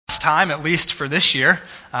time, at least for this year,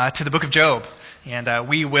 to the book of Job. And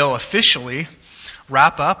we will officially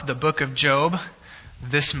wrap up the book of Job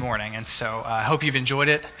this morning. And so I hope you've enjoyed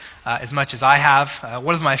it as much as I have.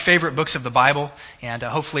 One of my favorite books of the Bible, and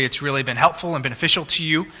hopefully it's really been helpful and beneficial to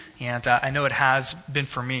you. And I know it has been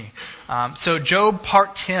for me. So Job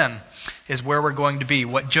part 10 is where we're going to be.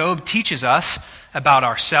 What Job teaches us about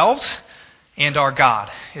ourselves and our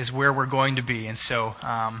God is where we're going to be. And so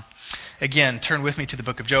again, turn with me to the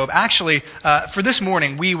book of Job. Actually, for this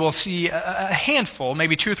morning, we will see a handful,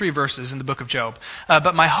 maybe 2 or 3 verses in the book of Job.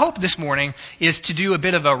 But my hope this morning is to do a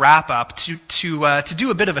bit of a wrap-up, to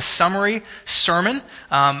do a bit of a summary sermon.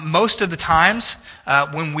 Most of the times,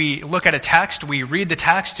 when we look at a text, we read the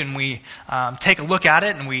text and we take a look at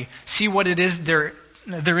it and we see what it is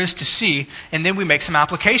there is to see, and then we make some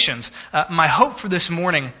applications. My hope for this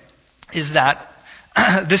morning is that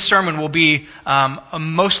this sermon will be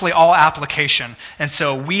mostly all application. And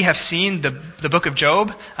so we have seen the book of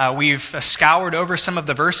Job. We've scoured over some of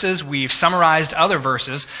the verses. We've summarized other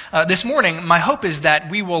verses. This morning, my hope is that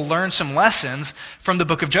we will learn some lessons from the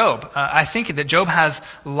book of Job. I think that Job has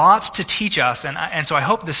lots to teach us. And so I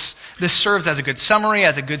hope this serves as a good summary,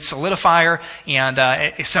 as a good solidifier,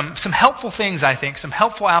 and some helpful things, I think, some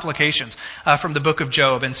helpful applications from the book of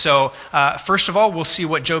Job. And so first of all, we'll see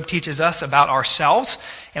what Job teaches us about ourselves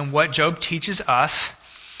and what Job teaches us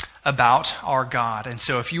about our God. And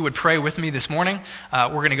so if you would pray with me this morning, we're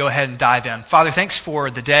going to go ahead and dive in. Father, thanks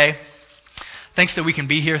for the day. Thanks that we can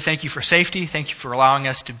be here. Thank you for safety. Thank you for allowing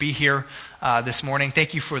us to be here this morning.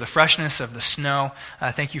 Thank you for the freshness of the snow.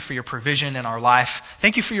 Thank you for your provision in our life.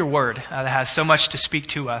 Thank you for your word that has so much to speak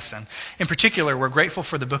to us. And in particular, we're grateful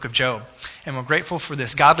for the book of Job. And we're grateful for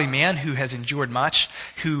this godly man who has endured much,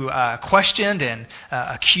 who questioned and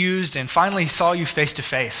accused and finally saw you face to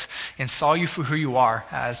face and saw you for who you are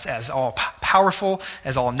as all powerful,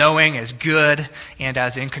 as all knowing, as good, and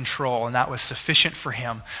as in control. And that was sufficient for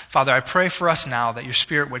him. Father, I pray for us now that your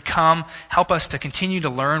Spirit would come, help us to continue to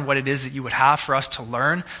learn what it is that you would have for us to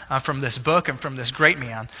learn from this book and from this great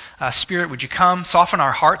man. Spirit, would you come, soften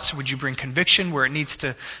our hearts? Would you bring conviction where it needs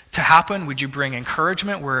to happen? Would you bring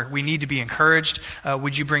encouragement where we need to be encouraged?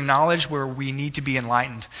 Would you bring knowledge where we need to be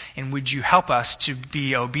enlightened? And would you help us to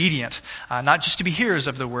be obedient, not just to be hearers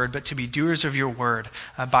of the word, but to be doers of your word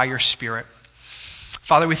by your Spirit?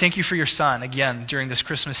 Father, we thank you for your Son, again, during this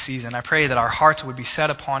Christmas season. I pray that our hearts would be set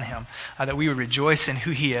upon him, that we would rejoice in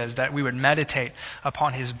who he is, that we would meditate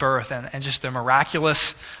upon his birth and just the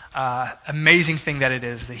miraculous, amazing thing that it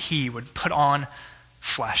is that he would put on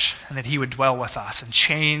flesh and that he would dwell with us and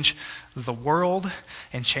change the world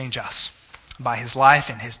and change us by his life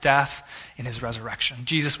and his death and his resurrection.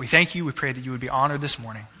 Jesus, we thank you. We pray that you would be honored this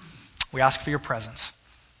morning. We ask for your presence.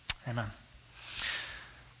 Amen.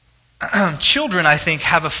 Children, I think,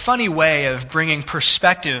 have a funny way of bringing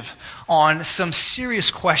perspective on some serious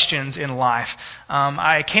questions in life.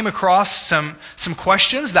 I came across some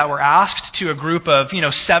questions that were asked to a group of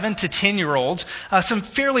 7 to 10-year-olds, some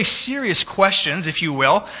fairly serious questions, if you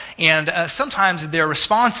will, and sometimes their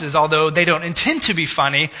responses, although they don't intend to be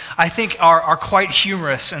funny, I think are quite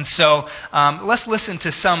humorous. And so let's listen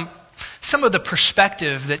to some of the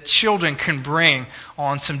perspective that children can bring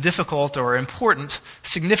on some difficult or important,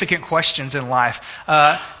 significant questions in life.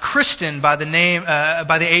 Kristen, by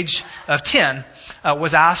the age of 10,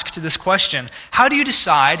 was asked this question: how do you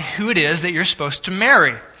decide who it is that you're supposed to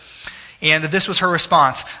marry? And this was her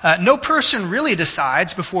response: no person really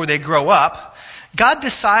decides before they grow up. God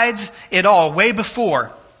decides it all way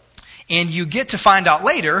before, and you get to find out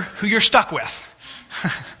later who you're stuck with.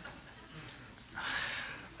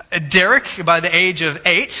 Derek, by the age of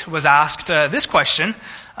 8, was asked this question: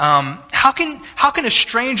 how can a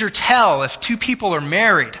stranger tell if 2 people are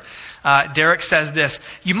married? Derek says this: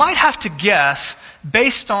 you might have to guess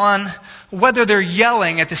based on whether they're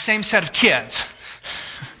yelling at the same set of kids.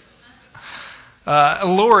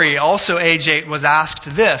 Lori, also age 8, was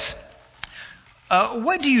asked this: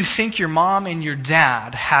 what do you think your mom and your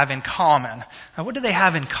dad have in common? What do they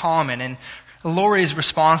have in common? And Lori's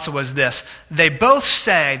response was this: they both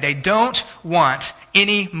say they don't want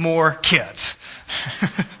any more kids.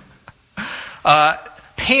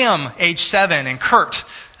 Pam, age 7, and Kurt,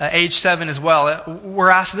 age 7 as well,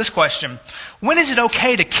 were asked this question: when is it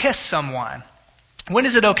okay to kiss someone? When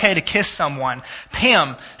is it okay to kiss someone?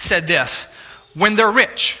 Pam said this: when they're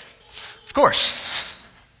rich. Of course.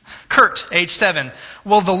 Kurt, age 7,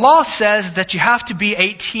 well, the law says that you have to be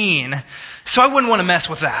 18, so I wouldn't want to mess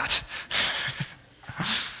with that.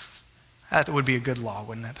 That would be a good law,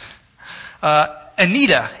 wouldn't it?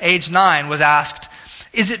 Anita, age 9, was asked,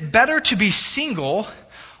 is it better to be single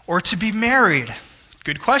or to be married?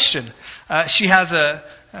 Good question. She has a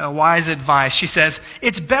wise advice. She says,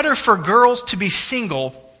 it's better for girls to be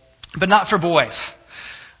single, but not for boys.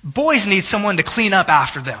 Boys need someone to clean up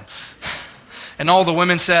after them. And all the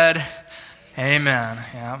women said, amen.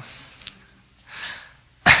 Yeah.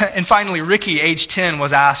 And finally, Ricky, age 10,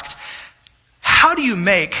 was asked, how do you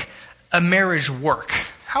make a marriage work?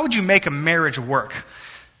 How would you make a marriage work?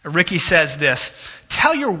 Ricky says this,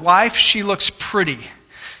 tell your wife she looks pretty,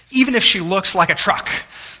 even if she looks like a truck.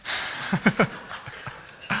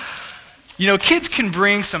 You know, kids can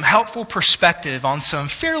bring some helpful perspective on some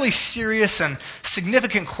fairly serious and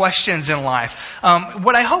significant questions in life.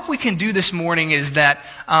 What I hope we can do this morning is that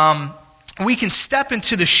we can step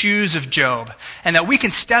into the shoes of Job, and that we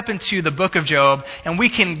can step into the book of Job, and we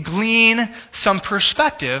can glean some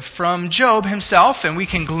perspective from Job himself, and we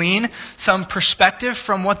can glean some perspective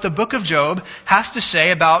from what the book of Job has to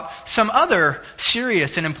say about some other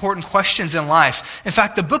serious and important questions in life. In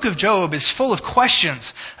fact, the book of Job is full of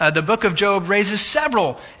questions. The book of Job raises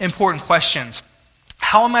several important questions.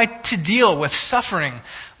 How am I to deal with suffering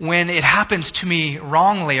when it happens to me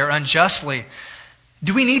wrongly or unjustly?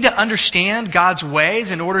 Do we need to understand God's ways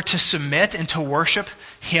in order to submit and to worship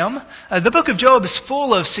Him? The book of Job is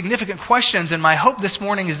full of significant questions, and my hope this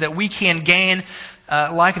morning is that we can gain,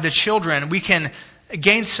 like the children, we can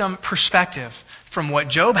gain some perspective from what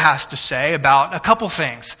Job has to say about a couple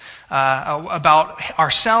things, about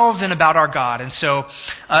ourselves and about our God. And so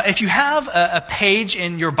if you have a page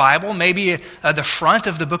in your Bible, maybe the front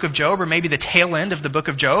of the book of Job, or maybe the tail end of the book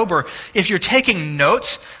of Job, or if you're taking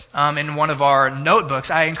notes in one of our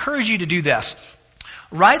notebooks, I encourage you to do this.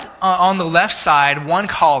 Write on the left side one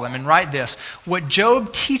column and write this, what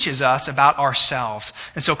Job teaches us about ourselves.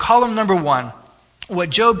 And so column number 1, what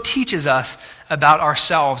Job teaches us about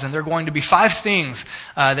ourselves. And there are going to be 5 things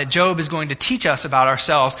that Job is going to teach us about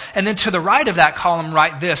ourselves. And then to the right of that column,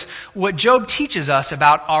 write this, what Job teaches us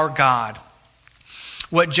about our God.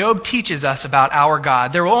 What Job teaches us about our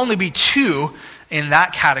God. There will only be 2 in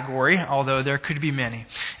that category, although there could be many.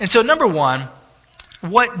 And so number 1,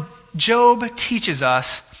 what Job teaches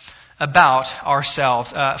us about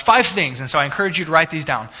ourselves. 5 things, and so I encourage you to write these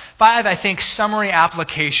down. 5, I think, summary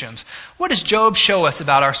applications. What does Job show us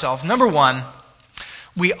about ourselves? Number 1,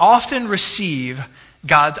 we often receive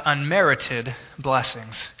God's unmerited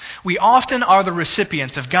blessings. We often are the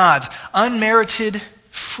recipients of God's unmerited,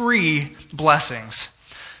 free blessings.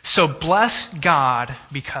 So bless God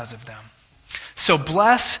because of them. So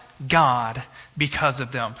bless God because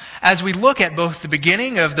of them. As we look at both the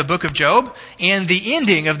beginning of the book of Job and the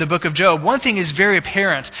ending of the book of Job, one thing is very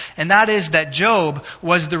apparent, and that is that Job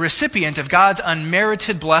was the recipient of God's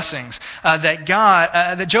unmerited blessings. That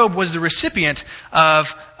Job was the recipient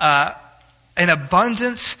of an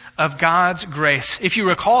abundance of God's grace. If you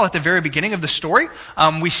recall at the very beginning of the story,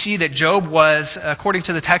 we see that Job was, according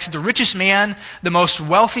to the text, the richest man, the most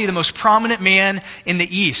wealthy, the most prominent man in the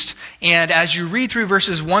East. And as you read through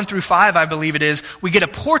verses 1 through 5, I believe it is, we get a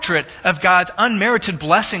portrait of God's unmerited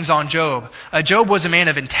blessings on Job. Job was a man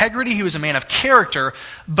of integrity, he was a man of character,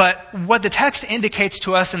 but what the text indicates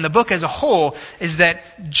to us in the book as a whole is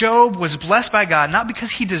that Job was blessed by God, not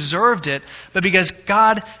because he deserved it, but because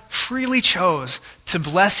God freely chose to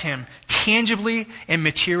bless him tangibly and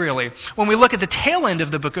materially. When we look at the tail end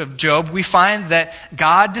of the book of Job, we find that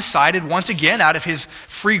God decided once again, out of His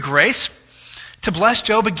free grace, to bless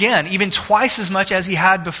Job again, even twice as much as He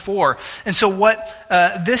had before. And so what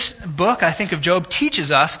this book, I think, of Job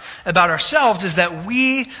teaches us about ourselves is that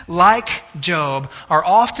we, like Job, are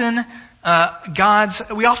often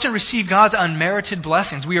we often receive God's unmerited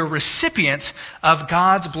blessings. We are recipients of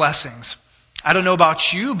God's blessings. I don't know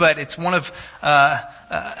about you, but it's one of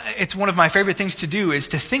my favorite things to do is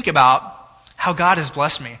to think about how God has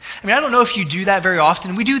blessed me. I mean, I don't know if you do that very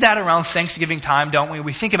often. We do that around Thanksgiving time, don't we?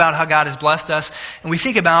 We think about how God has blessed us, and we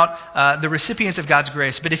think about the recipients of God's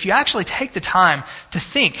grace. But if you actually take the time to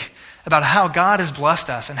think about how God has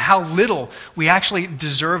blessed us and how little we actually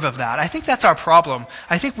deserve of that, I think that's our problem.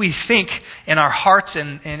 I think we think in our hearts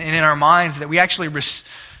and in our minds that we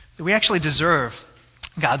actually deserve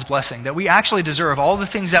God's blessing, that we actually deserve all the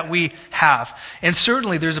things that we have. And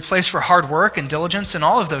certainly there's a place for hard work and diligence and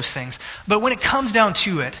all of those things. But when it comes down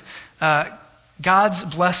to it, God's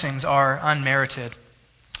blessings are unmerited.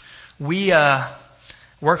 We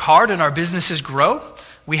work hard and our businesses grow.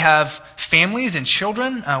 We have families and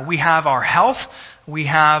children. We have our health. We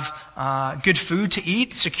have good food to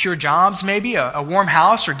eat, secure jobs maybe, a warm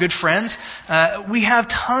house or good friends. We have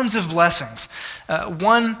tons of blessings.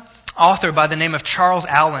 One author by the name of Charles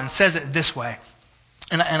Allen says it this way.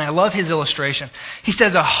 And I love his illustration. He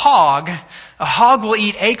says a hog will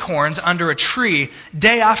eat acorns under a tree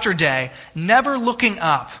day after day, never looking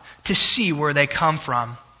up to see where they come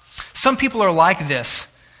from. Some people are like this.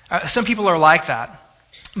 Some people are like that.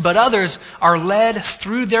 But others are led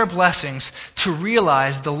through their blessings to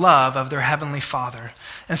realize the love of their Heavenly Father.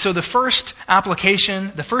 And so the first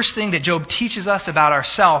application, the first thing that Job teaches us about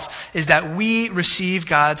ourselves is that we receive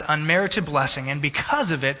God's unmerited blessing. And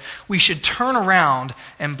because of it, we should turn around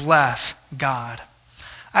and bless God.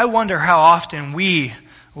 I wonder how often we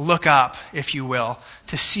look up, if you will,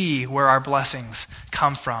 to see where our blessings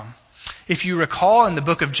come from. If you recall in the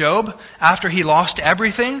book of Job, after he lost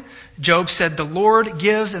everything, Job said, "The Lord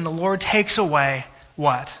gives and the Lord takes away."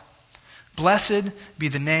 What? "Blessed be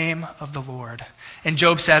the name of the Lord." And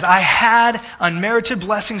Job says, "I had unmerited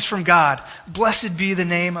blessings from God. Blessed be the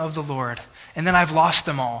name of the Lord. And then I've lost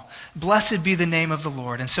them all. Blessed be the name of the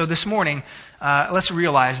Lord." And so this morning, let's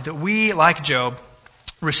realize that we, like Job,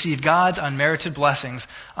 receive God's unmerited blessings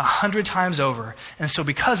 100 times over. And so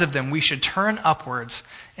because of them, we should turn upwards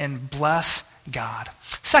and bless God.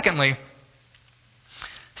 Secondly,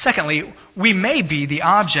 we may be the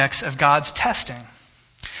objects of God's testing.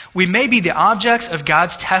 We may be the objects of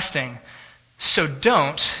God's testing, so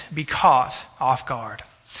don't be caught off guard.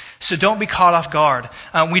 So don't be caught off guard.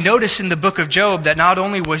 We notice in the book of Job that not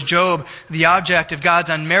only was Job the object of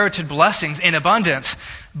God's unmerited blessings in abundance,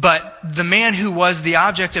 but the man who was the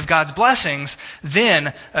object of God's blessings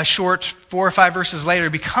then, a short 4 or 5 verses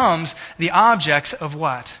later, becomes the object of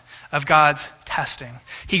what? Of God's testing.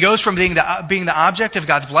 He goes from being the object of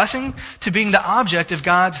God's blessing to being the object of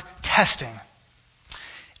God's testing.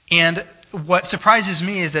 And what surprises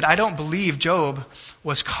me is that I don't believe Job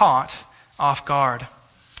was caught off guard.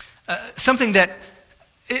 Something that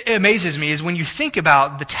amazes me is when you think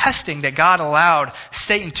about the testing that God allowed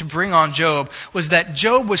Satan to bring on Job, was that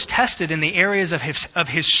Job was tested in the areas of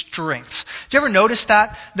his strengths. Did you ever notice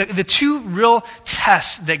that? The two real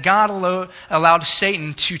tests that God allowed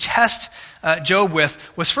Satan to test Job with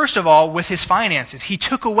was, first of all, with his finances. He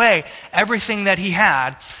took away everything that he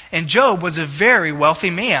had, and Job was a very wealthy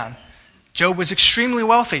man. Job was extremely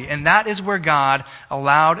wealthy, and that is where God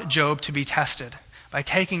allowed Job to be tested, by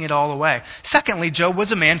taking it all away. Secondly, Job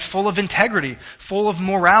was a man full of integrity, full of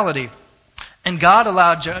morality. And God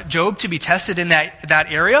allowed Job to be tested in that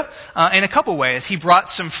area in a couple ways. He brought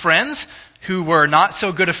some friends who were not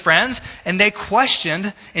so good of friends, and they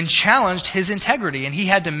questioned and challenged his integrity, and he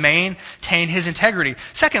had to maintain his integrity.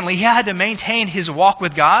 Secondly, he had to maintain his walk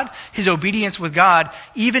with God, his obedience with God,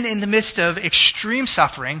 even in the midst of extreme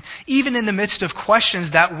suffering, even in the midst of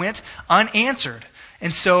questions that went unanswered.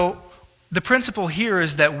 And so the principle here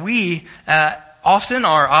is that we often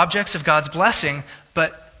are objects of God's blessing,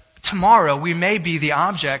 but tomorrow we may be the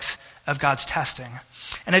objects of God's testing.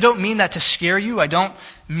 And I don't mean that to scare you. I don't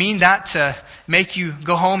mean that to make you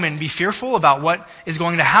go home and be fearful about what is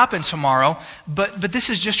going to happen tomorrow. But this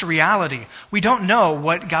is just a reality. We don't know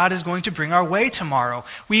what God is going to bring our way tomorrow.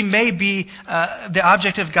 We may be the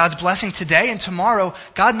object of God's blessing today, and tomorrow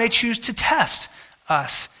God may choose to test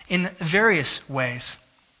us in various ways.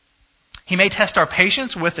 He may test our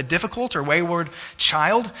patience with a difficult or wayward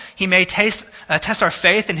child. He may test our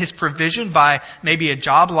faith in His provision by maybe a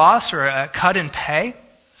job loss or a cut in pay.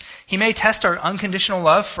 He may test our unconditional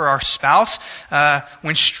love for our spouse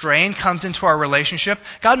when strain comes into our relationship.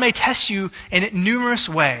 God may test you in numerous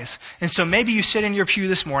ways. And so maybe you sit in your pew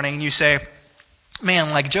this morning and you say,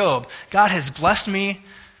 "Man, like Job, God has blessed me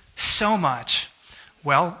so much."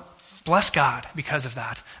 Well, bless God because of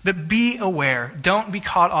that. But be aware. Don't be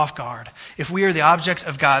caught off guard. If we are the object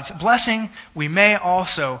of God's blessing, we may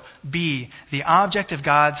also be the object of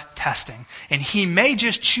God's testing. And He may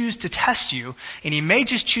just choose to test you, and He may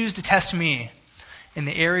just choose to test me in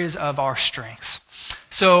the areas of our strengths.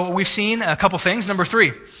 So we've seen a couple things. Number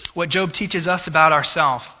 3, what Job teaches us about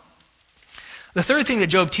ourselves. The third thing that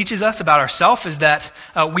Job teaches us about ourselves is that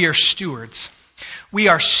we are stewards. We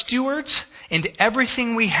are stewards, and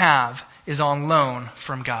everything we have is on loan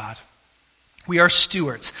from God. We are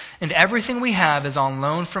stewards, and everything we have is on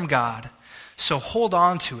loan from God. So hold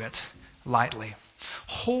on to it lightly.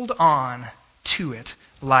 Hold on to it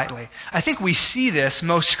lightly. I think we see this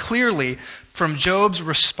most clearly from Job's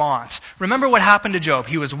response. Remember what happened to Job.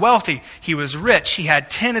 He was wealthy. He was rich. He had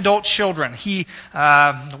 10 adult children. He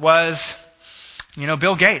was,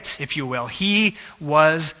 Bill Gates, if you will. He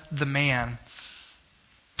was the man.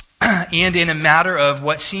 and in a matter of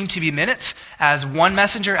what seemed to be minutes, as one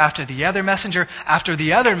messenger after the other messenger, after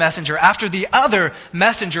the other messenger, after the other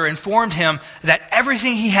messenger informed him that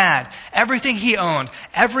everything he had, everything he owned,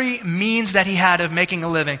 every means that he had of making a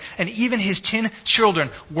living, and even his 10 children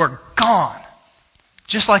were gone.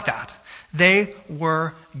 Just like that. They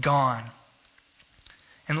were gone.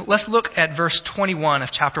 And let's look at verse 21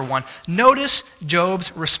 of chapter 1. Notice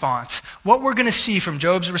Job's response. What we're going to see from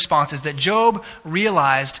Job's response is that Job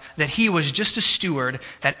realized that he was just a steward,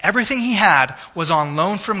 that everything he had was on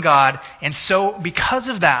loan from God, and so because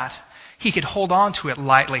of that, he could hold on to it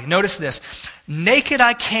lightly. Notice this. Naked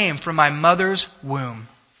I came from my mother's womb.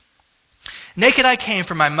 Naked I came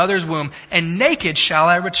from my mother's womb, and naked shall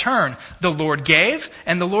I return. The Lord gave,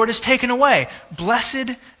 and the Lord has taken away. Blessed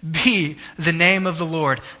be the name of the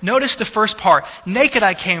Lord. Notice the first part. Naked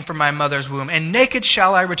I came from my mother's womb, and naked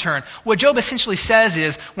shall I return. What Job essentially says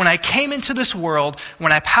is, when I came into this world,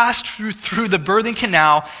 when I passed through the birthing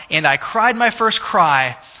canal, and I cried my first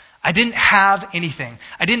cry, I didn't have anything.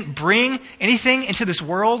 I didn't bring anything into this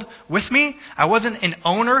world with me. I wasn't an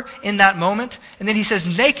owner in that moment. And then he says,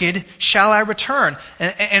 naked shall I return.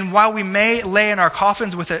 And while we may lay in our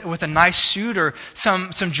coffins with a nice suit or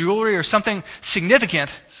some jewelry or something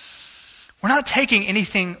significant, we're not taking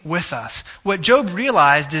anything with us. What Job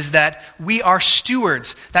realized is that we are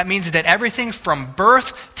stewards. That means that everything from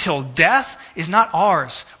birth till death is not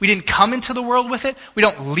ours. We didn't come into the world with it. We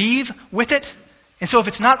don't leave with it. And so if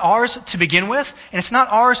it's not ours to begin with, and it's not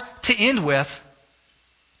ours to end with,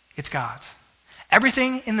 it's God's.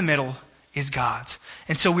 Everything in the middle is God's.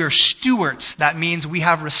 And so we are stewards. That means we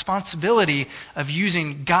have responsibility of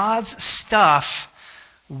using God's stuff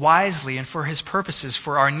wisely and for His purposes,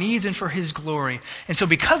 for our needs and for His glory. And so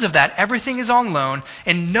because of that, everything is on loan.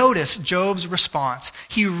 And notice Job's response.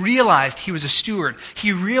 He realized he was a steward.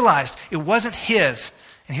 He realized it wasn't his.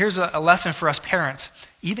 And here's a lesson for us parents.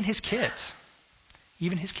 Even his kids.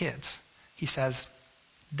 He says,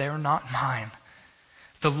 they're not mine.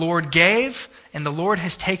 The Lord gave, and the Lord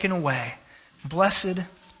has taken away. Blessed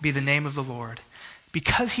be the name of the Lord.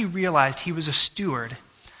 Because he realized he was a steward,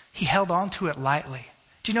 he held on to it lightly.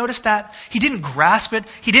 Do you notice that? He didn't grasp it.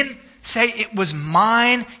 He didn't say, it was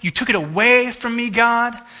mine. You took it away from me,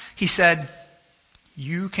 God. He said,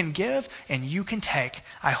 you can give and you can take.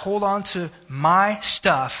 I hold on to my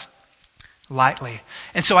stuff lightly.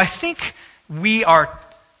 And so I think we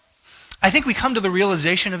come to the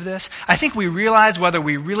realization of this. I think we realize whether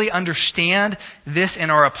we really understand this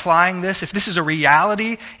and are applying this, if this is a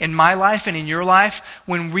reality in my life and in your life,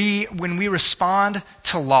 when we respond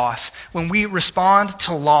to loss. When we respond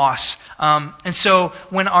to loss. And so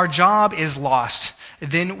when our job is lost,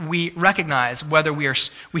 then we recognize whether we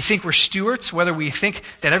think we're stewards, whether we think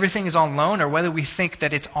that everything is on loan, or whether we think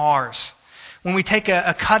that it's ours. When we take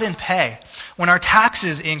a cut in pay, when our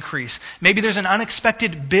taxes increase, maybe there's an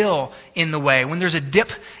unexpected bill in the way, when there's a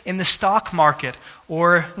dip in the stock market,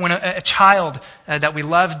 or when a child that we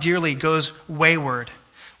love dearly goes wayward.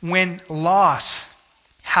 When loss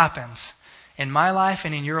happens in my life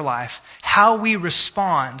and in your life, how we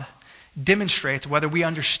respond demonstrates whether we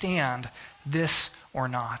understand this or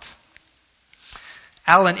not.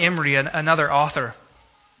 Alan Emery, another author,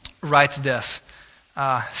 writes this.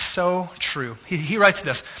 So true. He writes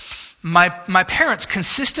this. My parents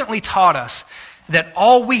consistently taught us that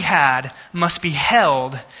all we had must be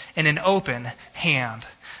held in an open hand.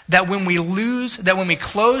 That when we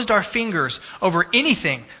closed our fingers over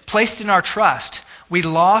anything placed in our trust, we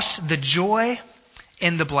lost the joy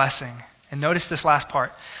and the blessing. And notice this last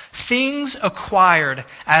part. Things acquired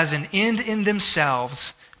as an end in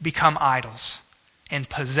themselves become idols and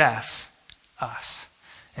possess us.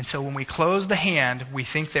 And so when we close the hand, we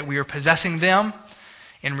think that we are possessing them.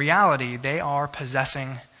 In reality, they are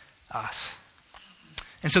possessing us.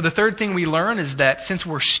 And so the third thing we learn is that since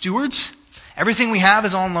we're stewards, everything we have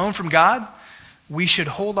is on loan from God, we should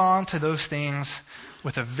hold on to those things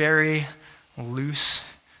with a very loose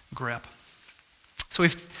grip. So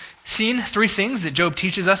we've seen 3 things that Job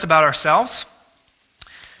teaches us about ourselves.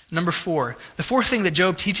 Number 4, the fourth thing that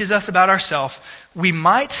Job teaches us about ourselves, we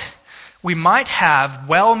might have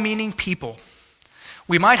well-meaning people.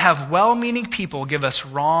 We might have well-meaning people give us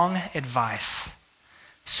wrong advice.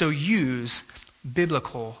 So use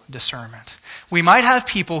biblical discernment. We might have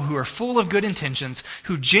people who are full of good intentions,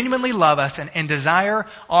 who genuinely love us and desire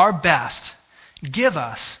our best, give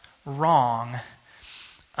us wrong,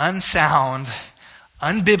 unsound,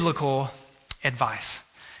 unbiblical advice.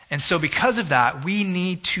 And so because of that, we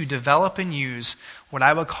need to develop and use what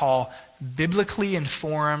I would call biblically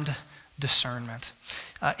informed discernment.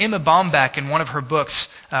 Emma Bombeck, in one of her books,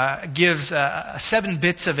 gives 7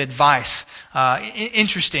 bits of advice.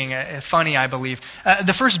 Interesting, funny, I believe.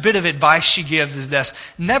 The first bit of advice she gives is this: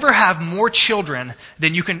 never have more children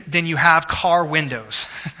than you have car windows.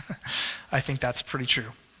 I think that's pretty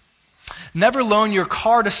true. Never loan your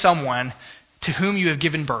car to someone to whom you have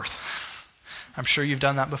given birth. I'm sure you've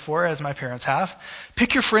done that before, as my parents have.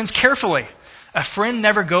 Pick your friends carefully. A friend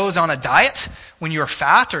never goes on a diet when you're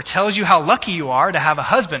fat or tells you how lucky you are to have a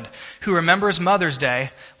husband who remembers Mother's Day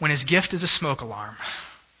when his gift is a smoke alarm.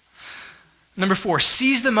 Number 4,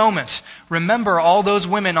 seize the moment. Remember all those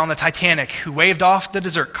women on the Titanic who waved off the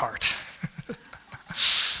dessert cart.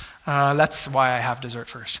 That's why I have dessert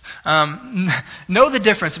first. Know the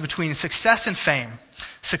difference between success and fame.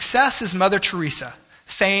 Success is Mother Teresa.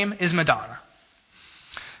 Fame is Madonna.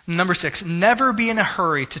 Number 6, never be in a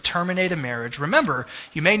hurry to terminate a marriage. Remember,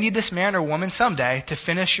 you may need this man or woman someday to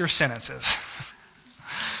finish your sentences.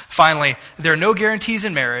 Finally, there are no guarantees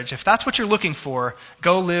in marriage. If that's what you're looking for,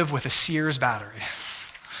 go live with a Sears battery.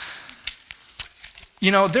 You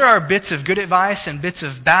know, there are bits of good advice and bits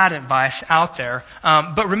of bad advice out there.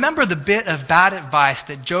 But remember the bit of bad advice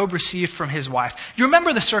that Job received from his wife. You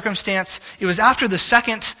remember the circumstance? It was after the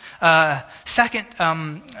second attack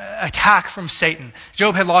from Satan.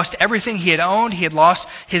 Job had lost everything he had owned. He had lost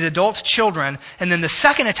his adult children. And then the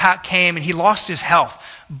second attack came and he lost his health.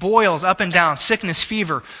 Boils up and down, sickness,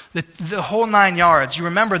 fever, the whole 9 yards. You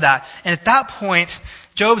remember that. And at that point,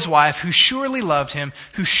 Job's wife, who surely loved him,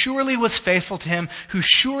 who surely was faithful to him, who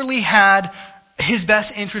surely had his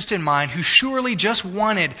best interest in mind, who surely just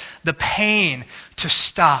wanted the pain to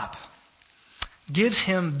stop, gives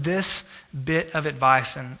him this bit of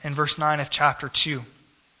advice in verse 9 of chapter 2.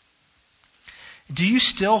 Do you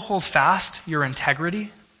still hold fast your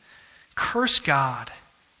integrity? Curse God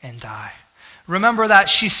and die. Remember that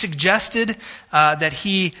she suggested that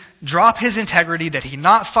he drop his integrity, that he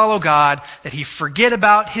not follow God, that he forget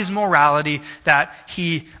about his morality, that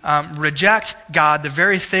he reject God, the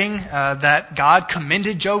very thing that God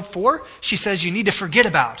commended Job for. She says you need to forget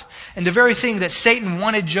about. And the very thing that Satan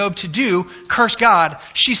wanted Job to do, curse God,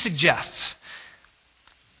 she suggests.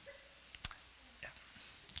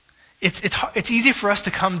 It's easy for us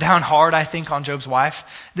to come down hard, I think, on Job's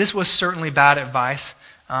wife. This was certainly bad advice.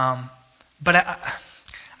 But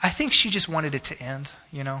I think she just wanted it to end,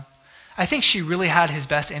 you know. I think she really had his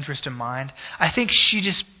best interest in mind. I think she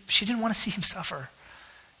didn't want to see him suffer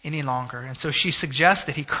any longer. And so she suggests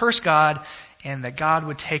that he curse God and that God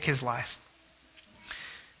would take his life.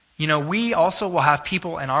 You know, we also will have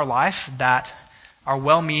people in our life that are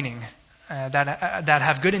well-meaning, that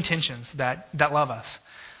have good intentions, that love us,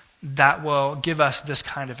 that will give us this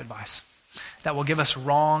kind of advice, that will give us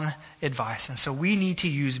wrong advice. And so we need to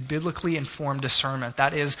use biblically informed discernment.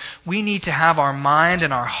 That is, we need to have our mind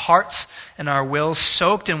and our hearts and our wills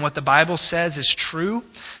soaked in what the Bible says is true,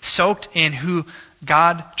 soaked in who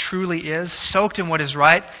God truly is, soaked in what is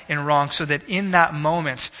right and wrong, so that in that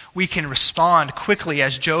moment we can respond quickly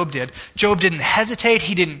as Job did. Job didn't hesitate.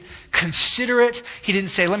 He didn't consider it. He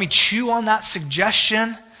didn't say, let me chew on that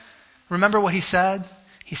suggestion. Remember what he said?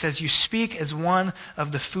 He says, you speak as one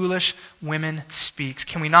of the foolish women speaks.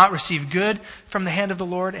 Can we not receive good from the hand of the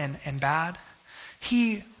Lord and bad?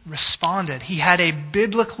 He responded. He had a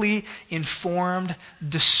biblically informed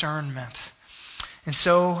discernment. And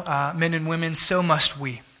so, men and women, so must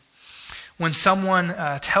we. When someone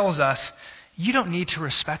tells us, you don't need to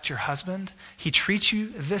respect your husband. He treats you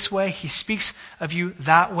this way. He speaks of you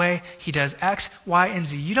that way. He does X, Y, and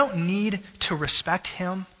Z. You don't need to respect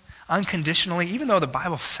him unconditionally, even though the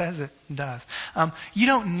Bible says it does. You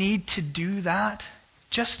don't need to do that.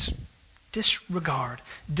 Just disregard,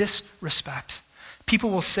 disrespect.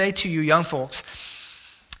 People will say to you, young folks,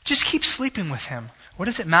 just keep sleeping with him. What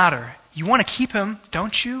does it matter? You want to keep him,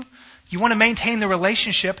 don't you? You want to maintain the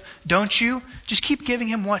relationship, don't you? Just keep giving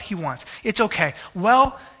him what he wants. It's okay.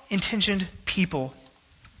 Well-intentioned people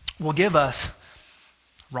will give us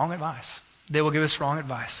wrong advice. They will give us wrong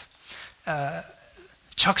advice.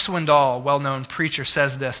 Chuck Swindoll, well-known preacher,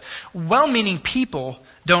 says this: well-meaning people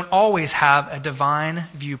don't always have a divine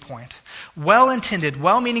viewpoint. Well-intended,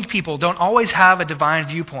 well-meaning people don't always have a divine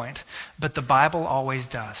viewpoint, but the Bible always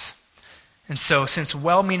does. And so, since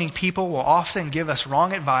well-meaning people will often give us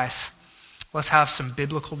wrong advice, let's have some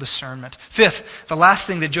biblical discernment. Fifth, the last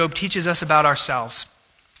thing that Job teaches us about ourselves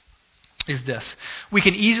is this: we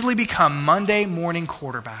can easily become Monday morning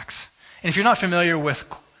quarterbacks. And if you're not familiar with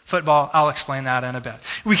football, I'll explain that in a bit.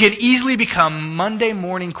 We can easily become Monday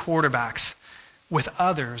morning quarterbacks with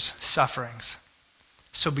others' sufferings.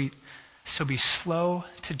 So be slow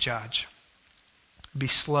to judge. Be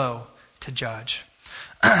slow to judge.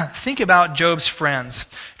 think about Job's friends.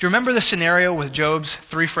 Do you remember the scenario with Job's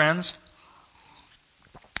 3 friends?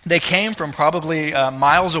 They came from probably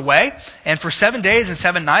miles away, and for 7 days and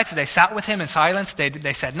 7 nights they sat with him in silence.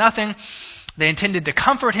 They said nothing. They intended to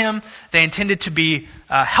comfort him. They intended to be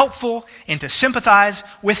helpful and to sympathize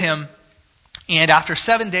with him. And after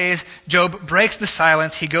 7 days, Job breaks the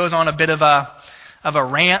silence. He goes on a bit of a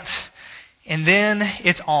rant, and then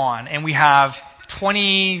it's on, and we have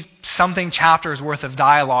 20-something chapters worth of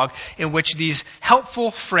dialogue in which these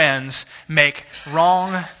helpful friends make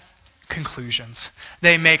wrong conclusions.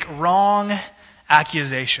 They make wrong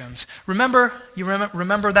accusations. Remember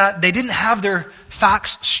that? They didn't have their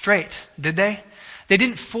facts straight, did they? They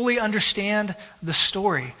didn't fully understand the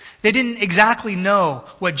story. They didn't exactly know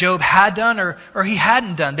what Job had done or he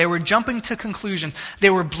hadn't done. They were jumping to conclusions. They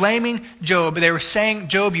were blaming Job. They were saying,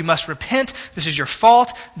 Job, you must repent. This is your fault.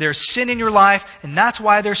 There's sin in your life, and that's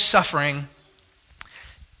why there's suffering.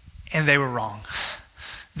 And they were wrong.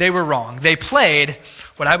 They were wrong. They played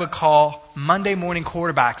what I would call Monday morning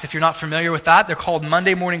quarterbacks. If you're not familiar with that, they're called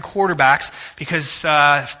Monday morning quarterbacks because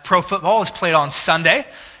pro football is played on Sunday.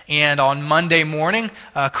 And on Monday morning,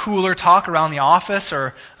 cooler talk around the office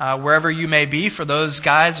or wherever you may be for those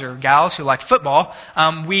guys or gals who like football,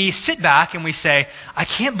 we sit back and we say, I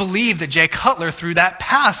can't believe that Jay Cutler threw that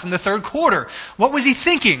pass in the third quarter. What was he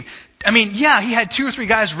thinking? I mean, yeah, he had 2 or 3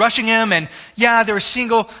 guys rushing him, and yeah, there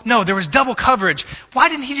was double coverage. Why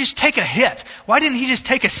didn't he just take a hit? Why didn't he just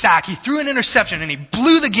take a sack? He threw an interception and he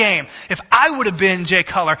blew the game. If I would have been Jay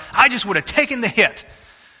Cutler, I just would have taken the hit.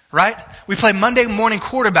 Right? We play Monday morning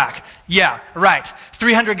quarterback. Yeah, right.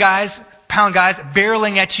 300-pound guys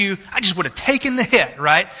barreling at you. I just would have taken the hit,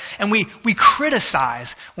 right? And we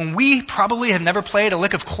criticize when we probably have never played a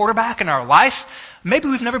lick of quarterback in our life. Maybe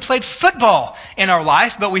we've never played football in our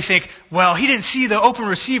life, but we think, well, he didn't see the open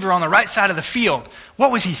receiver on the right side of the field.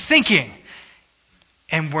 What was he thinking?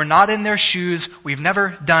 And we're not in their shoes. We've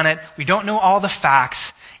never done it. We don't know all the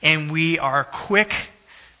facts, and we are quick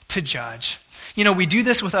to judge. You know, we do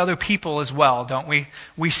this with other people as well, don't we?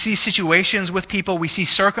 We see situations with people. We see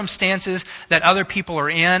circumstances that other people are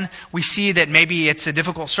in. We see that maybe it's a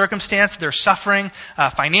difficult circumstance. They're suffering,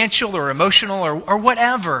 financial or emotional or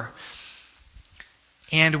whatever.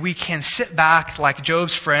 And we can sit back like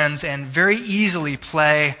Job's friends and very easily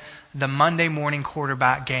play the Monday morning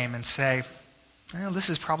quarterback game and say, well, this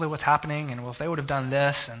is probably what's happening, and well, if they would have done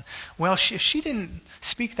this, and well, if she didn't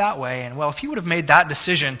speak that way, and well, if he would have made that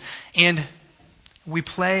decision, and we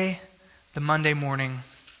play the Monday morning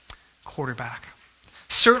quarterback.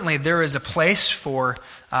 Certainly there is a place for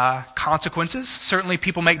consequences. Certainly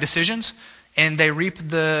people make decisions and they reap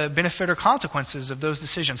the benefit or consequences of those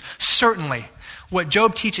decisions. Certainly what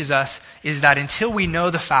Job teaches us is that until we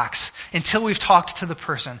know the facts, until we've talked to the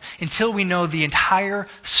person, until we know the entire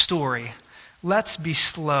story, let's be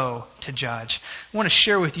slow to judge. I want to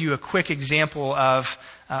share with you a quick example of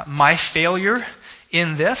my failure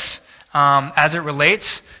in this. As it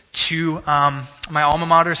relates to my alma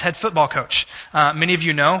mater's head football coach. Many of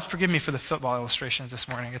you know, forgive me for the football illustrations this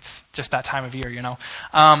morning, it's just that time of year, you know.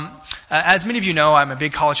 As many of you know, I'm a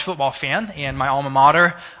big college football fan, and my alma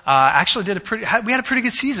mater actually we had a pretty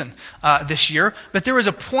good season this year, but there was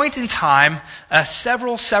a point in time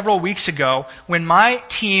several weeks ago when my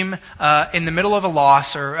team, in the middle of a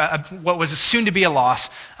loss, or what was soon to be a loss,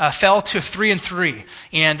 fell to 3-3.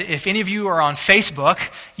 And if any of you are on Facebook,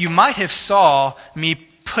 you might have saw me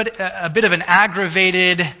put a bit of an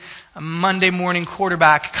aggravated Monday morning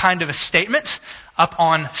quarterback kind of a statement up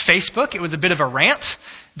on Facebook. It was a bit of a rant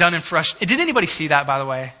done in frustration. Did anybody see that, by the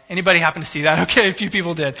way? Anybody happen to see that? Okay, a few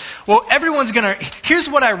people did. Well, here's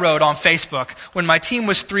what I wrote on Facebook when my team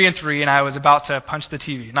was 3-3 and I was about to punch the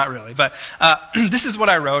TV. Not really, but this is what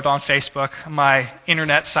I wrote on Facebook, my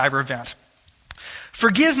internet cyber vent.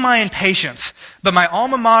 Forgive my impatience, but my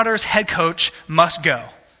alma mater's head coach must go.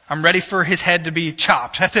 I'm ready for his head to be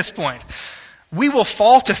chopped at this point. We will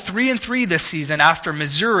fall to 3-3 this season after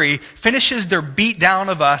Missouri finishes their beat down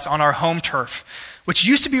of us on our home turf, which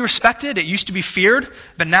used to be respected, it used to be feared,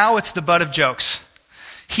 but now it's the butt of jokes.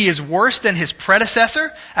 He is worse than his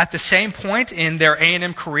predecessor at the same point in their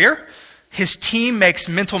A&M career. His team makes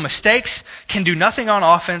mental mistakes, can do nothing on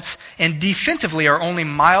offense, and defensively are only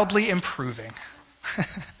mildly improving.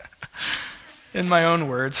 In my own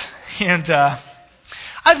words. And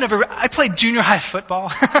I played junior high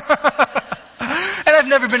football, and I've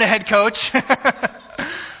never been a head coach. But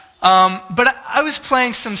I was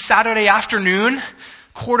playing some Saturday afternoon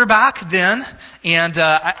quarterback then, and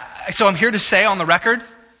so I'm here to say on the record,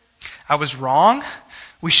 I was wrong.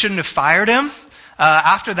 We shouldn't have fired him.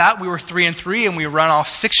 After that, we were 3-3, and we run off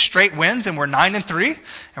 6 straight wins, and we're 9-3,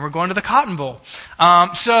 and we're going to the Cotton Bowl.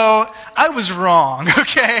 So I was wrong,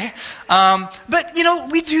 okay? But,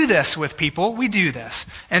 we do this with people. We do this.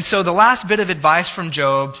 And so the last bit of advice from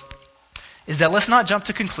Job is that let's not jump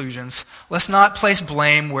to conclusions. Let's not place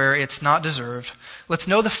blame where it's not deserved. Let's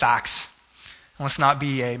know the facts. And let's not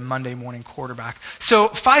be a Monday morning quarterback. So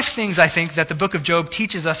 5 things I think that the book of Job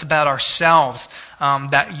teaches us about ourselves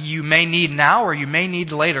that you may need now or you may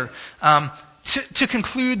need later. To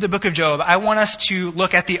conclude the book of Job, I want us to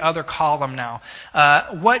look at the other column now.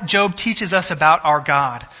 What Job teaches us about our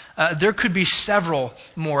God. There could be several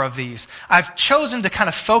more of these. I've chosen to kind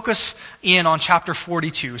of focus in on chapter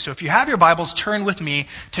 42. So if you have your Bibles, turn with me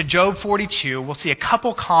to Job 42. We'll see a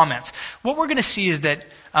couple comments. What we're going to see is that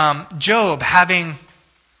Job, having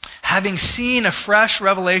seen a fresh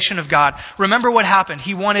revelation of God, remember what happened.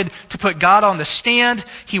 He wanted to put God on the stand.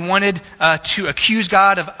 He wanted to accuse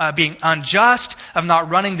God of being unjust, of not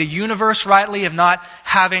running the universe rightly, of not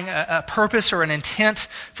having a purpose or an intent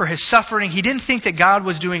for his suffering. He didn't think that God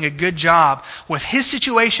was doing a good job with his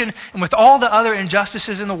situation and with all the other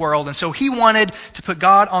injustices in the world. And so he wanted to put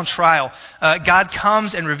God on trial. God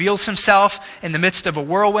comes and reveals himself in the midst of a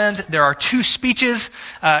whirlwind. There are 2 speeches.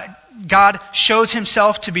 God shows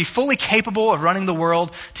himself to be fully capable of running the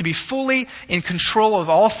world, to be fully in control of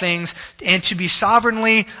all things, and to be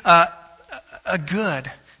sovereignly a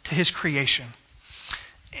good to his creation.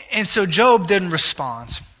 And so Job then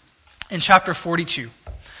responds in chapter 42.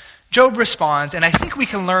 Job responds, and I think we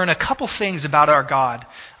can learn a couple things about our God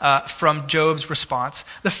from Job's response.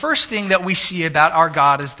 The first thing that we see about our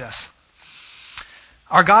God is this.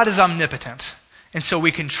 Our God is omnipotent. And so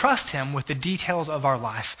we can trust him with the details of our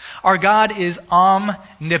life. Our God is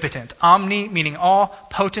omnipotent. Omni meaning all,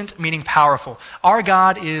 potent meaning powerful. Our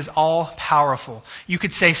God is all powerful. You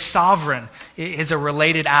could say sovereign is a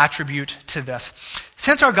related attribute to this.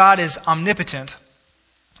 Since our God is omnipotent,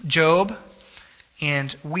 Job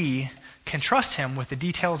and we can trust him with the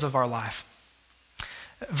details of our life.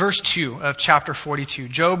 Verse 2 of chapter 42,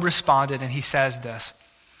 Job responded and he says this.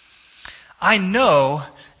 I know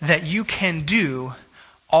that you can do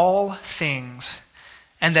all things,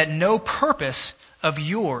 and that no purpose of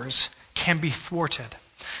yours can be thwarted.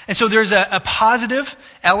 And so there's a positive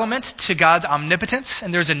element to God's omnipotence,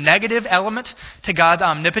 and there's a negative element to God's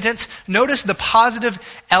omnipotence. Notice the positive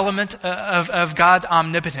element of God's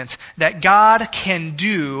omnipotence, that God can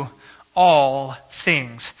do all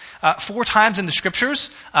things. 4 times in the Scriptures,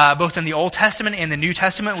 both in the Old Testament and the New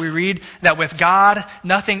Testament, we read that with God,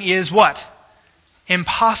 nothing is what?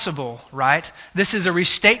 Impossible, right? This is a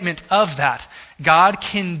restatement of that. God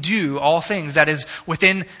can do all things. That is,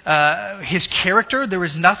 within his character, there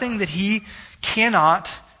is nothing that he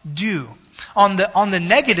cannot do. On the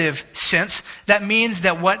negative sense, that means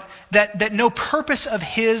that no purpose of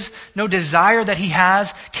his, no desire that he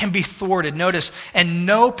has can be thwarted. Notice, and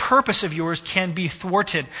no purpose of yours can be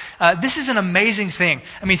thwarted. This is an amazing thing.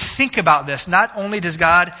 I mean, think about this. Not only does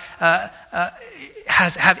God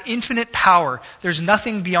have infinite power, there's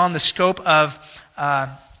nothing beyond the scope of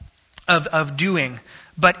doing,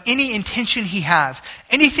 but any intention he has,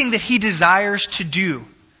 anything that he desires to do,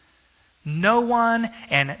 no one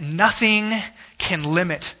and nothing can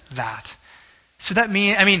limit that. So that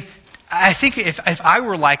means, I think if I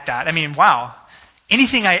were like that, wow,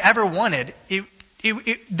 anything I ever wanted,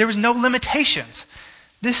 there was no limitations.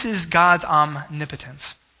 This is God's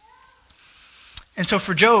omnipotence. And so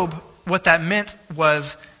for Job, what that meant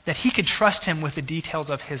was that he could trust him with the details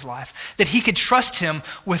of his life. That he could trust him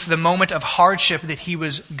with the moment of hardship that he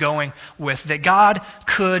was going with. That God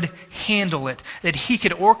could handle it. That he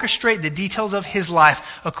could orchestrate the details of his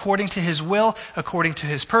life according to his will, according to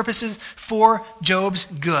his purposes, for Job's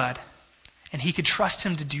good. And he could trust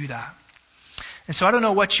him to do that. And so I don't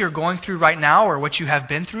know what you're going through right now, or what you have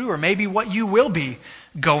been through, or maybe what you will be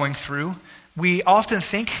going through. We often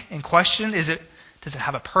think and question, does it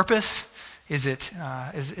have a purpose? Is it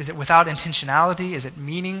without intentionality? Is it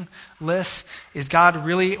meaningless? Is God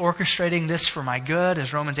really orchestrating this for my good,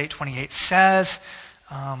 as Romans 8:28 says?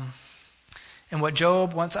 And what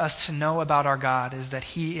Job wants us to know about our God is that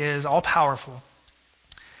he is all-powerful.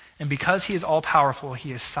 And because he is all-powerful,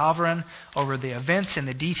 he is sovereign over the events and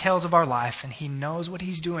the details of our life, and he knows what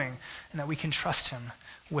he's doing, and that we can trust him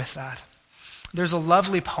with that. There's a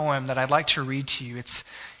lovely poem that I'd like to read to you. It's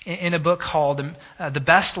in a book called The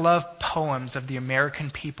Best Loved Poems of the American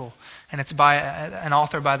People, and it's by an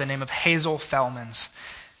author by the name of Hazel Fellmans.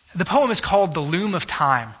 The poem is called The Loom of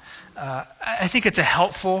Time. I think it's a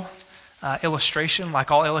helpful illustration.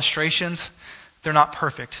 Like all illustrations, they're not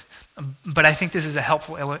perfect, But I think this is a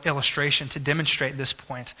helpful illustration to demonstrate this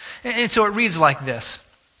point. And so it reads like this.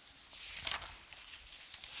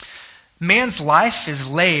 Man's life is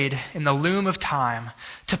laid in the loom of time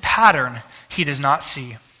to pattern he does not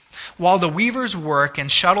see, while the weavers work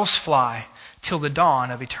and shuttles fly till the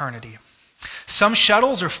dawn of eternity. Some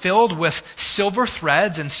shuttles are filled with silver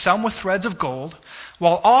threads and some with threads of gold,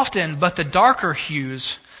 while often but the darker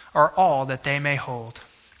hues are all that they may hold.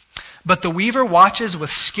 But the weaver watches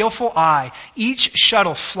with skillful eye each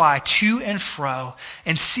shuttle fly to and fro,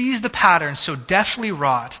 and sees the pattern so deftly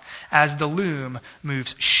wrought as the loom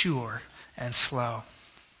moves sure and slow.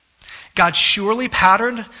 God surely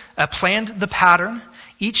planned the pattern.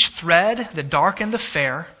 Each thread, the dark and the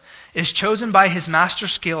fair, is chosen by his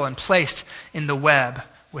master's skill and placed in the web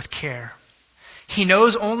with care. He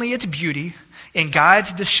knows only its beauty and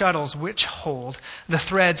guides the shuttles which hold the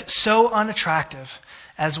threads so unattractive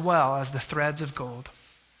as well as the threads of gold.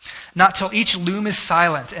 Not till each loom is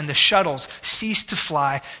silent and the shuttles cease to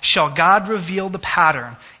fly shall God reveal the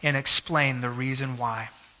pattern and explain the reason why.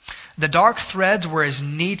 The dark threads were as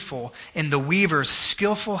needful in the weaver's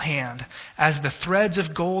skillful hand as the threads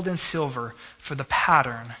of gold and silver for the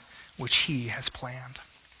pattern which he has planned.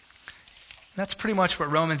 That's pretty much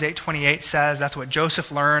what Romans 8:28 says. That's what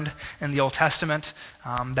Joseph learned in the Old Testament,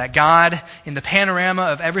 that God, in the panorama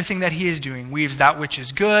of everything that he is doing, weaves that which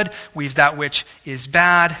is good, weaves that which is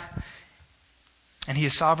bad, and he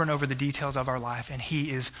is sovereign over the details of our life, and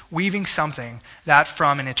he is weaving something that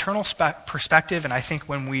from an eternal perspective, and I think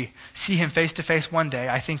when we see him face to face one day,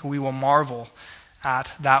 I think we will marvel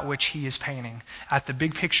at that which he is painting, at the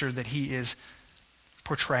big picture that he is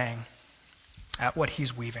portraying, at what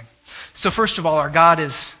he's weaving. So first of all, our God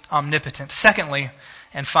is omnipotent. Secondly,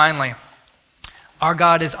 and finally, our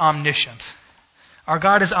God is omniscient. Our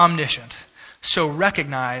God is omniscient. So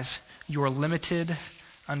recognize your limited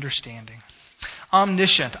understanding.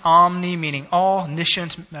 Omniscient, omni meaning all,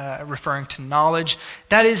 niscient referring to knowledge.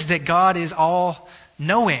 That is that God is all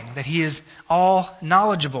knowing, that he is all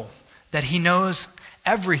knowledgeable, that he knows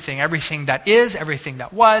everything that is, everything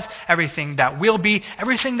that was, everything that will be,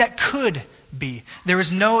 everything that could be. There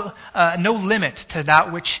is no limit to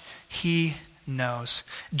that which he knows.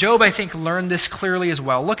 Job, I think, learned this clearly as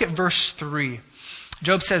well. Look at verse 3.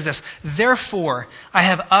 Job says this, "Therefore I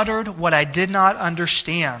have uttered what I did not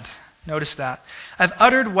understand." Notice that. "I've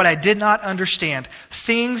uttered what I did not understand,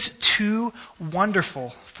 things too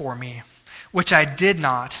wonderful for me, which I did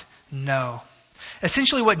not know."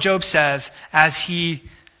 Essentially what Job says as he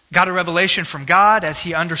got a revelation from God, as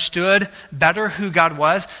he understood better who God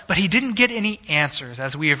was, but he didn't get any answers,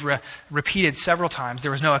 as we have repeated several times.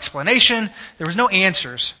 There was no explanation, there was no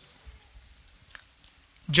answers.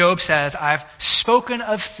 Job says, "I've spoken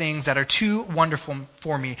of things that are too wonderful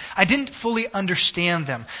for me. I didn't fully understand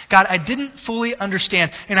them. God, I didn't fully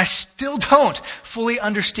understand, and I still don't fully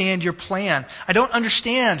understand your plan. I don't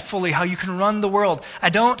understand fully how you can run the world. I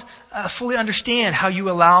don't fully understand how you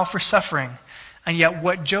allow for suffering." And yet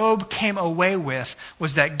what Job came away with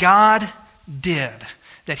was that God did.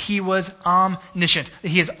 That he was omniscient, that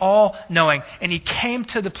he is all-knowing. And he came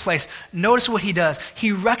to the place, notice what he does.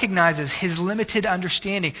 He recognizes his limited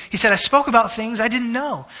understanding. He said, "I spoke about things I didn't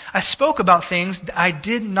know. I spoke about things that I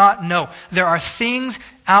did not know." There are things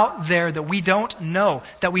out there that we don't know,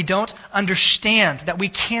 that we don't understand, that we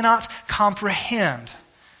cannot comprehend,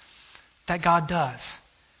 that God does.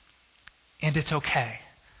 And it's okay.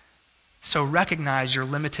 So recognize your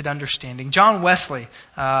limited understanding. John Wesley,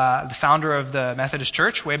 the founder of the Methodist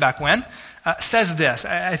Church way back when, says this.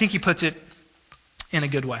 I think he puts it in a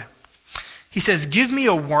good way. He says, give me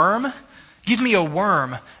a worm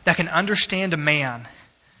that can understand a man,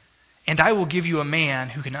 and I will give you a man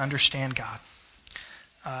who can understand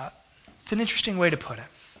God." It's an interesting way to put it.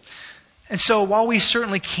 And so while we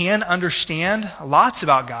certainly can understand lots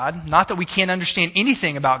about God, not that we can't understand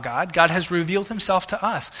anything about God, God has revealed himself to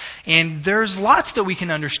us. And there's lots that we can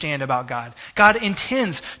understand about God. God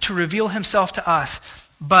intends to reveal himself to us,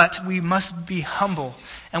 but we must be humble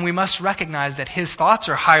and we must recognize that his thoughts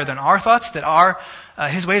are higher than our thoughts, that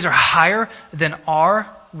his ways are higher than our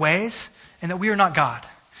ways, and that we are not God.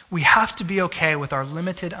 We have to be okay with our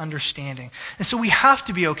limited understanding. And so we have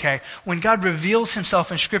to be okay when God reveals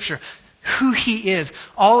himself in Scripture, who he is,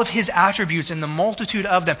 all of his attributes and the multitude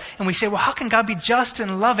of them. And we say, well, how can God be just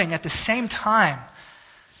and loving at the same time?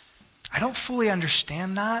 I don't fully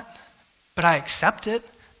understand that, but I accept it.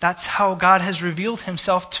 That's how God has revealed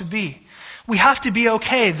himself to be. We have to be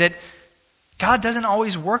okay that God doesn't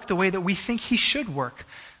always work the way that we think he should work.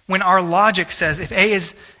 When our logic says if A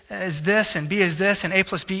is this and B is this and A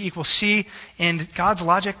plus B equals C, and God's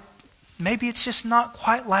logic, maybe it's just not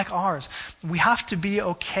quite like ours. We have to be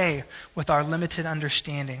okay with our limited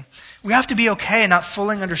understanding. We have to be okay not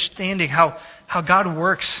fully understanding how God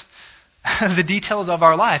works, the details of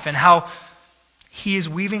our life, and how He is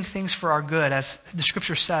weaving things for our good, as the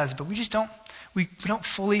Scripture says, but we just don't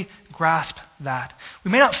fully grasp that.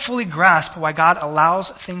 We may not fully grasp why God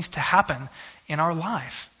allows things to happen in our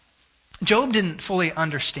life. Job didn't fully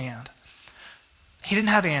understand. He didn't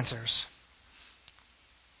have answers.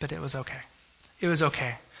 But it was okay. It was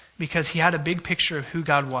okay because he had a big picture of who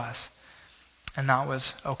God was, and that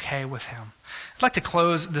was okay with him. I'd like to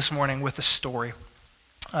close this morning with a story.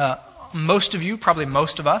 Most of you, probably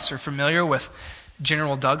most of us, are familiar with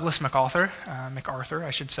General Douglas MacArthur.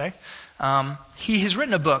 He has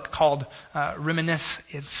written a book called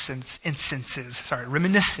Reminiscences.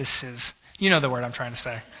 You know the word I'm trying to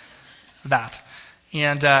say. That.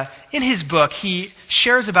 And in his book, he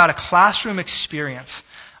shares about a classroom experience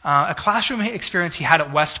he had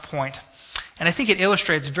at West Point. And I think it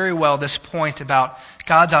illustrates very well this point about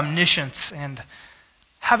God's omniscience and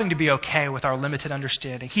having to be okay with our limited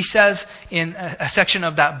understanding. He says in a section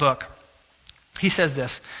of that book, he says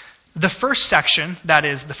this: the first section, that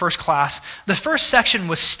is the first class, the first section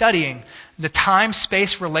was studying the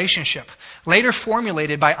time-space relationship, later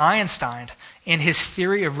formulated by Einstein in his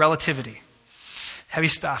theory of relativity. Heavy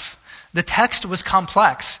stuff. The text was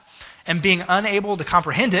complex, and being unable to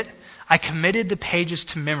comprehend it, I committed the pages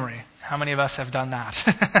to memory. How many of us have done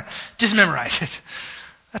that? Just memorize it.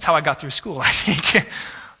 That's how I got through school, I think.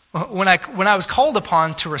 When I was called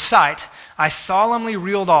upon to recite, I solemnly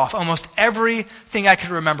reeled off almost everything I could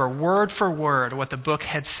remember, word for word, what the book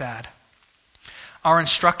had said. Our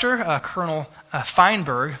instructor, Colonel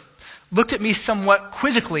Feinberg, looked at me somewhat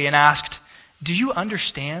quizzically and asked, "Do you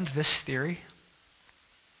understand this theory?"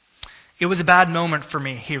 It was a bad moment for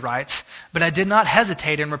me, he writes, but I did not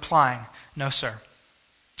hesitate in replying, "No, sir.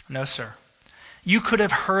 No, sir." You could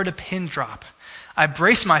have heard a pin drop. I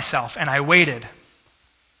braced myself and I waited.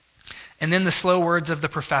 And then the slow words of the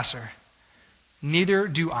professor, "Neither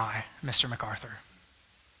do I, Mr. MacArthur."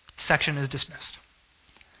 Section is dismissed.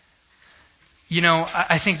 You know,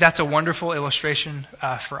 I think that's a wonderful illustration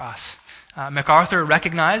for us. MacArthur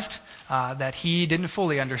recognized that he didn't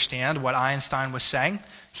fully understand what Einstein was saying.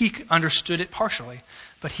 He understood it partially,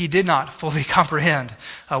 but he did not fully comprehend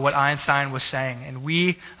what Einstein was saying. And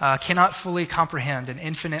we cannot fully comprehend an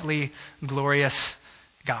infinitely glorious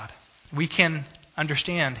God. We can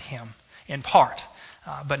understand him in part,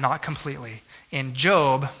 but not completely. And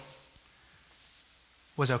Job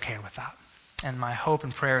was okay with that. And my hope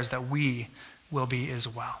and prayer is that we will be as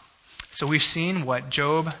well. So we've seen what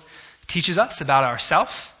Job teaches us about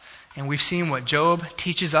ourselves, and we've seen what Job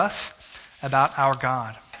teaches us about our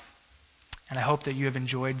God. And I hope that you have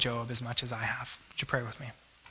enjoyed Job as much as I have. Would you pray with me?